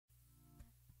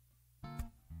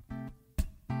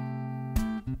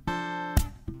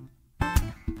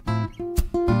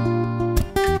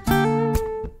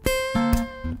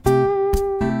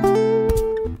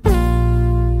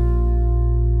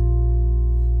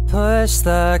push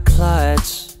the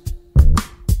clutch.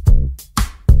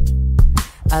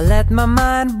 I let my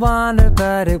mind wander,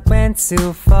 but it went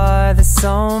too far. There's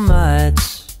so much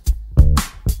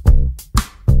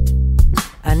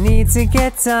I need to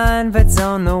get done, but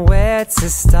don't know where to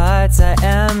start. I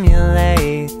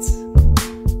emulate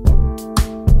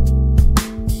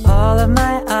all of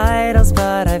my idols,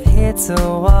 but I've hit a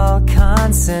wall.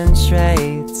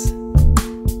 Concentrate.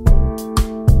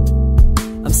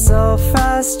 I'm so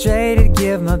frustrated,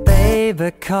 give my babe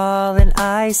a call and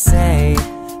I say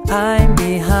I'm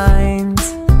behind.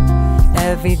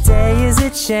 Every day is a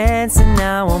chance and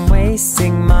now I'm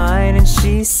wasting mine. And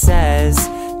she says,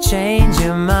 change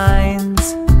your mind.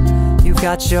 You've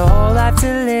got your whole life to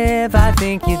live, I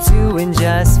think you're doing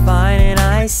just fine. And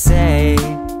I say,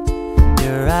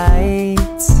 you're right.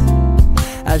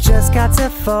 I've just got to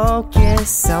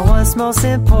focus on what's most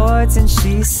important.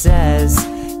 She says,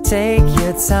 take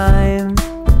your time,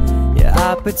 your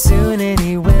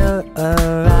opportunity will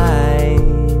arise.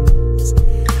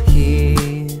 He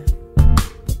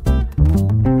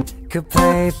could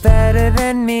play better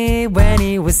than me when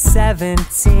he was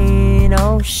 17.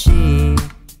 Oh, she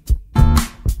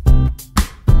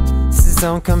says,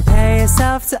 don't compare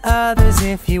yourself to others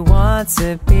if you want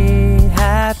to be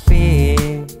happy.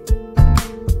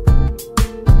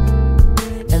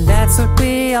 And that's what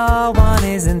we all want,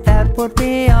 isn't that what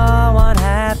we all want?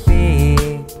 Happy.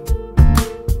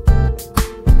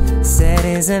 Said,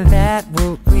 isn't that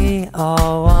what we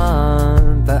all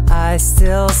want? But I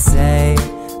still say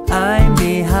I'm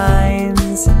behind.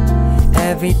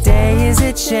 Every day is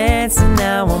a chance and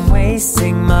now I'm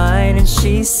wasting mine. And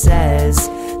she says,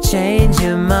 change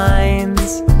your mind.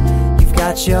 You've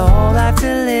got your whole life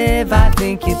to live, I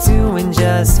think you're doing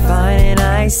just fine. And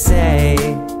I say,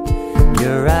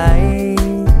 you're right.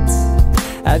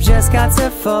 I've just got to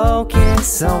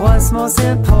focus on what's most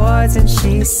important.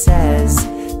 She says,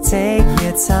 take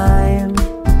your time,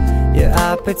 your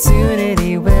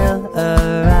opportunity will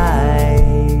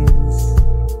arise.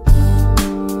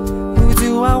 Who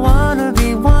do I wanna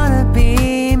be? Wanna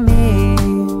be me?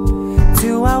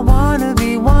 Do I wanna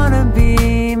be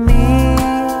me?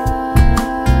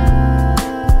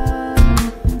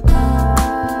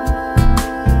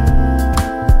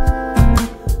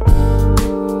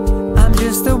 I'm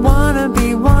just a wanna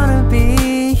be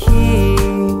he.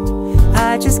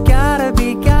 I just gotta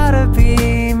be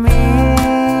me.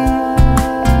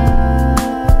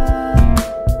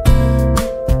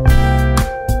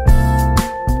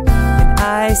 And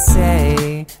I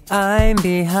say I'm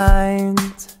behind.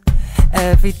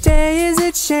 Every day is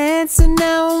a chance and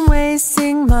now I'm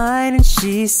wasting mine. And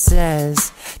she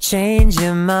says, change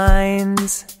your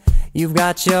mind. You've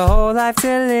got your whole life to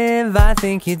live, I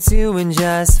think you're doing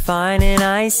just fine. And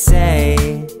I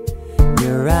say,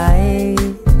 you're right.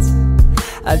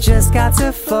 I've just got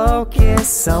to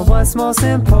focus on what's most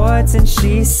important.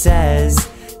 She says,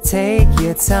 take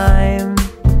your time,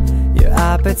 your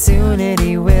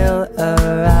opportunity will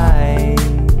arise.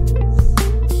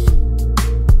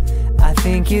 I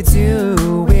think you're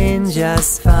doing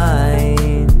just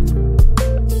fine.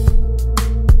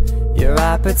 Your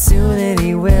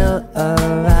opportunity will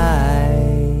arise.